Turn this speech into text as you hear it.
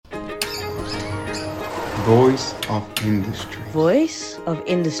Voice of Industry. Voice of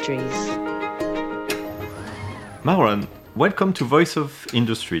Industries. Marouane, welcome to Voice of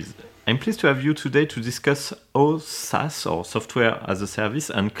Industries. I'm pleased to have you today to discuss how SaaS, or software as a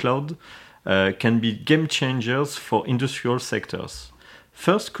service, and cloud can be game changers for industrial sectors.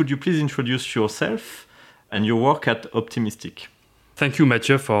 First, could you please introduce yourself and your work at Optimistik? Thank you,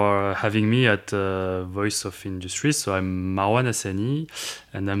 Mathieu, for having me at Voice of Industries. So I'm Marouane Hassani,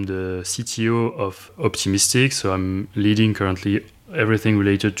 and I'm the CTO of Optimistik. So I'm leading currently everything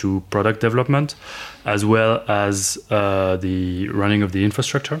related to product development, as well as the running of the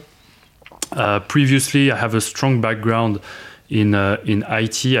infrastructure. Previously, I have a strong background in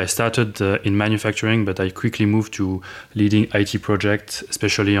IT. I started in manufacturing, but I quickly moved to leading IT projects,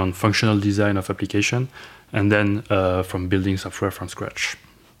 especially on functional design of application, and then from building software from scratch.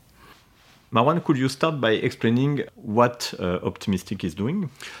 Marouane, could you start by explaining what Optimistik is doing?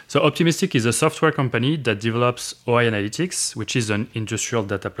 So Optimistik is a software company that develops OIAnalytics, which is an industrial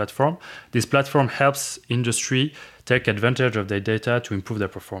data platform. This platform helps industry take advantage of their data to improve their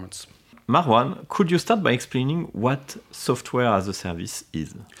performance. Marouane, could you start by explaining what software as a service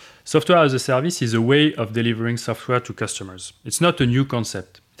is? Software as a service is a way of delivering software to customers. It's not a new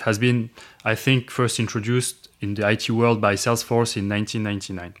concept. It has been, I think, first introduced in the IT world by Salesforce in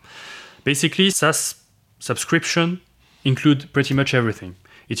 1999. Basically, SaaS subscription include pretty much everything.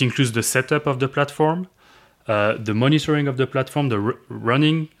 It includes the setup of the platform, the monitoring of the platform, the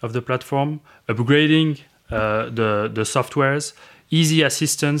running of the platform, upgrading the softwares, easy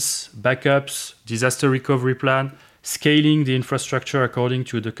assistance, backups, disaster recovery plan, scaling the infrastructure according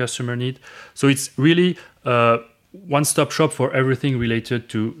to the customer need. So it's really a one-stop shop for everything related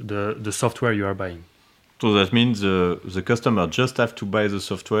to the software you are buying. So that means the customer just have to buy the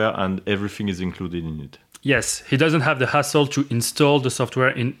software and everything is included in it. Yes, he doesn't have the hassle to install the software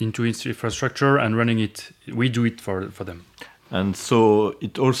into its infrastructure and running it. We do it for them. And so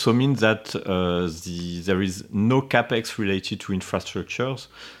it also means that there is no CapEx related to infrastructures.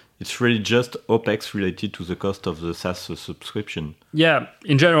 It's really just OpEx related to the cost of the SaaS subscription. Yeah,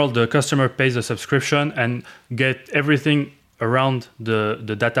 in general, the customer pays a subscription and get everything around the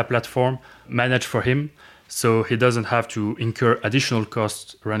data platform managed for him. So he doesn't have to incur additional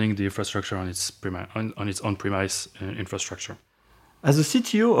costs running the infrastructure on its on-premise infrastructure. As a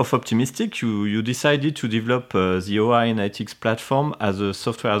CTO of Optimistik, you decided to develop the OIAnalytics platform as a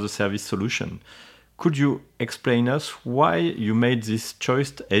software as a service solution. Could you explain us why you made this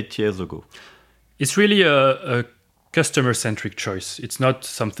choice 8 years ago? It's really a customer-centric choice. It's not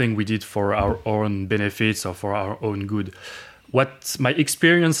something we did for our own benefits or for our own good. What my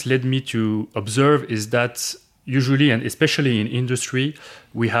experience led me to observe is that usually, and especially in industry,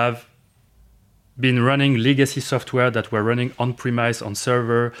 we have been running legacy software that were running on-premise, on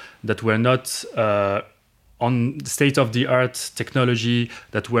server, that were not on state-of-the-art technology,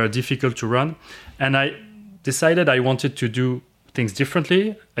 that were difficult to run. And I decided I wanted to do things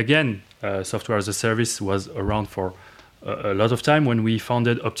differently. Again, software as a service was around for a lot of time when we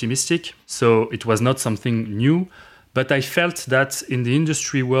founded Optimistik, so it was not something new. But I felt that in the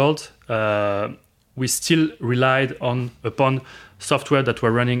industry world, we still relied upon software that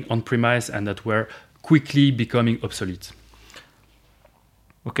were running on-premise and that were quickly becoming obsolete.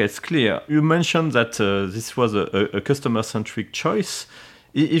 Okay, it's clear. You mentioned that this was a customer-centric choice.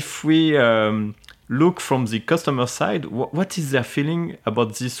 If we look from the customer side, what is their feeling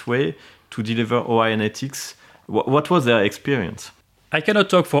about this way to deliver OIAnalytics? What was their experience? I cannot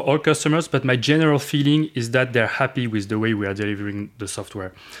talk for all customers, but my general feeling is that they're happy with the way we are delivering the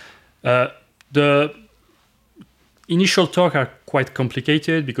software. The initial talk are quite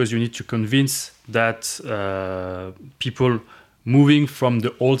complicated because you need to convince that people moving from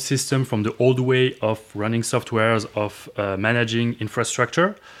the old system, from the old way of running softwares, of managing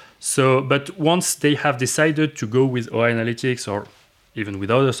infrastructure. But once they have decided to go with OIAnalytics or even with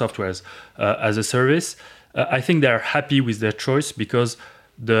other softwares as a service, I think they're happy with their choice because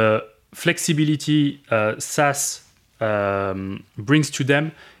the flexibility SaaS brings to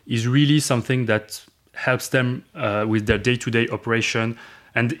them is really something that helps them with their day-to-day operation,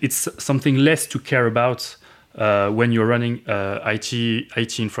 and it's something less to care about when you're running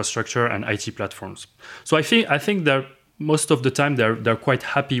IT infrastructure and IT platforms. So I think that most of the time they're quite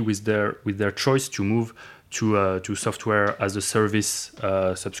happy with their choice to move to software as a service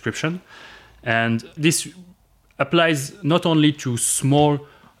subscription. And this applies not only to small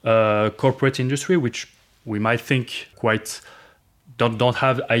corporate industry, which we might think quite don't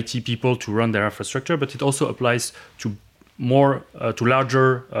have IT people to run their infrastructure, but it also applies to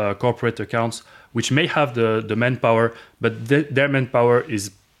larger corporate accounts, which may have the manpower, but their manpower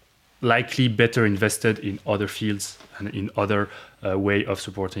is likely better invested in other fields and in other way of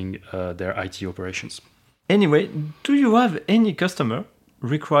supporting their IT operations. Anyway, do you have any customer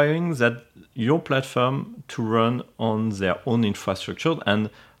requiring that your platform to run on their own infrastructure, and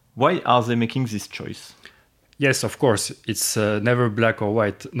why are they making this choice? Yes, of course. It's never black or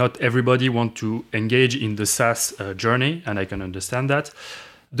white. Not everybody wants to engage in the SaaS journey, and I can understand that.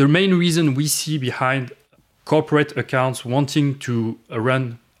 The main reason we see behind corporate accounts wanting to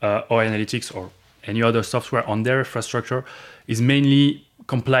run OIAnalytics or any other software on their infrastructure is mainly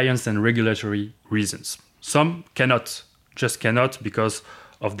compliance and regulatory reasons. Some just cannot because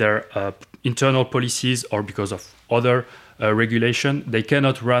of their internal policies or because of other regulation. They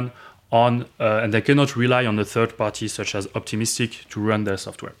cannot run on and they cannot rely on a third party such as Optimistik to run their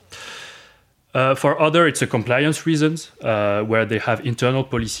software. For other, it's a compliance reasons where they have internal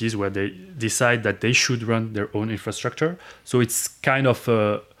policies where they decide that they should run their own infrastructure. So it's kind of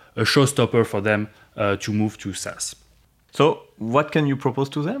a showstopper for them to move to SaaS. So what can you propose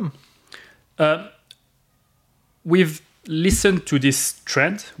to them? We've listened to this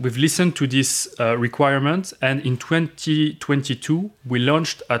trend, we've listened to this requirement, and in 2022, we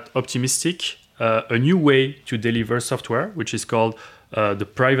launched at Optimistik a new way to deliver software, which is called the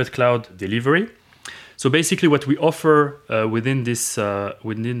private cloud delivery. So basically what we offer within this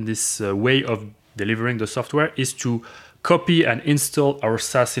way of delivering the software is to copy and install our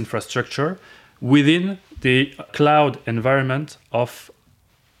SaaS infrastructure within the cloud environment of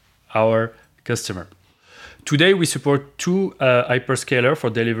our customer. Today, we support two hyperscalers for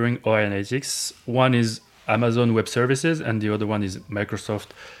delivering OIAnalytics. One is Amazon Web Services, and the other one is Microsoft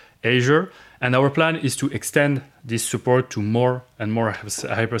Azure. And our plan is to extend this support to more and more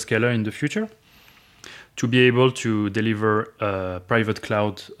hyperscalers in the future to be able to deliver private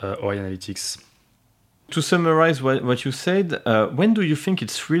cloud OIAnalytics. To summarize what you said, when do you think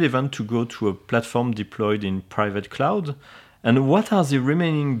it's relevant to go to a platform deployed in private cloud? And what are the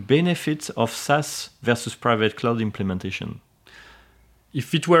remaining benefits of SaaS versus private cloud implementation?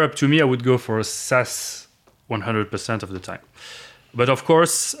 If it were up to me, I would go for SaaS 100% of the time. But of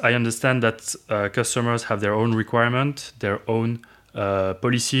course, I understand that customers have their own requirements, their own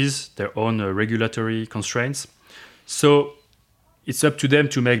policies, their own regulatory constraints. So it's up to them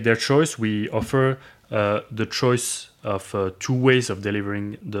to make their choice. We offer the choice of two ways of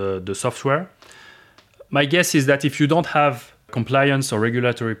delivering the software. My guess is that if you don't have compliance or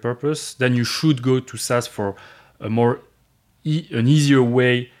regulatory purpose, then you should go to SaaS for an easier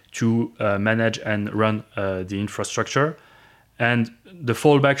way to manage and run the infrastructure. And the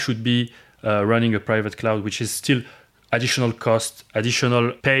fallback should be running a private cloud, which is still additional cost,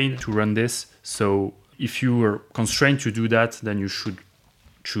 additional pain to run this. So if you are constrained to do that, then you should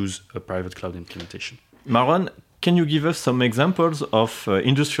choose a private cloud implementation. Marouane, can you give us some examples of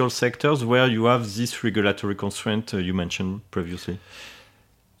industrial sectors where you have this regulatory constraint you mentioned previously?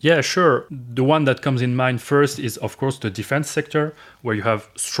 Yeah, sure. The one that comes in mind first is, of course, the defense sector, where you have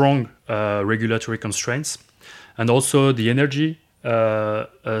strong regulatory constraints, and also the energy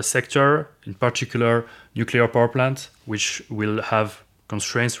sector, in particular nuclear power plants, which will have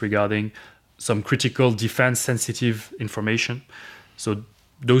constraints regarding some critical defense-sensitive information. So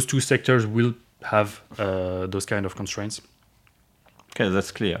those two sectors will have those kind of constraints. Okay,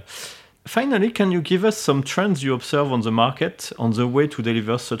 that's clear. Finally, can you give us some trends you observe on the market on the way to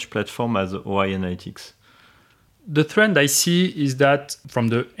deliver such platform as OIAnalytics? The trend I see is that from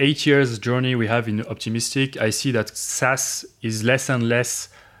the 8 years journey we have in Optimistik, I see that SaaS is less and less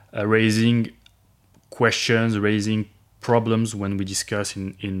raising questions, raising problems when we discuss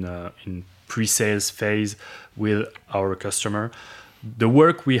in pre-sales phase with our customer. The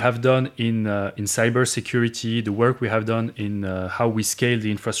work we have done in cybersecurity, the work we have done in how we scale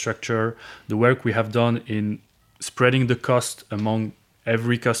the infrastructure, the work we have done in spreading the cost among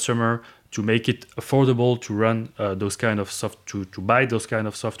every customer to make it affordable to run those kind of to buy those kind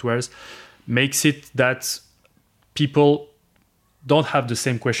of softwares, makes it that people don't have the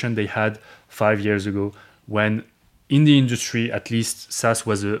same question they had 5 years ago when in the industry, at least SaaS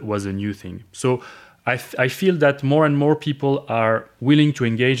was a new thing. So I feel that more and more people are willing to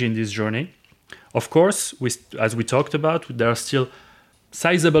engage in this journey. Of course, as we talked about, there are still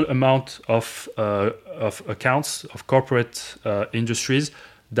sizable amount of accounts of corporate industries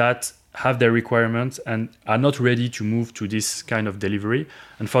that have their requirements and are not ready to move to this kind of delivery.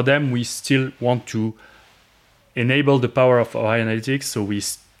 And for them, we still want to enable the power of OIAnalytics. So we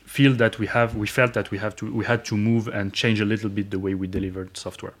felt that we had to move and change a little bit the way we delivered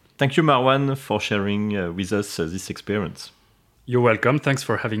software. Thank you, Marouane, for sharing with us this experience. You're welcome. Thanks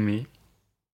for having me.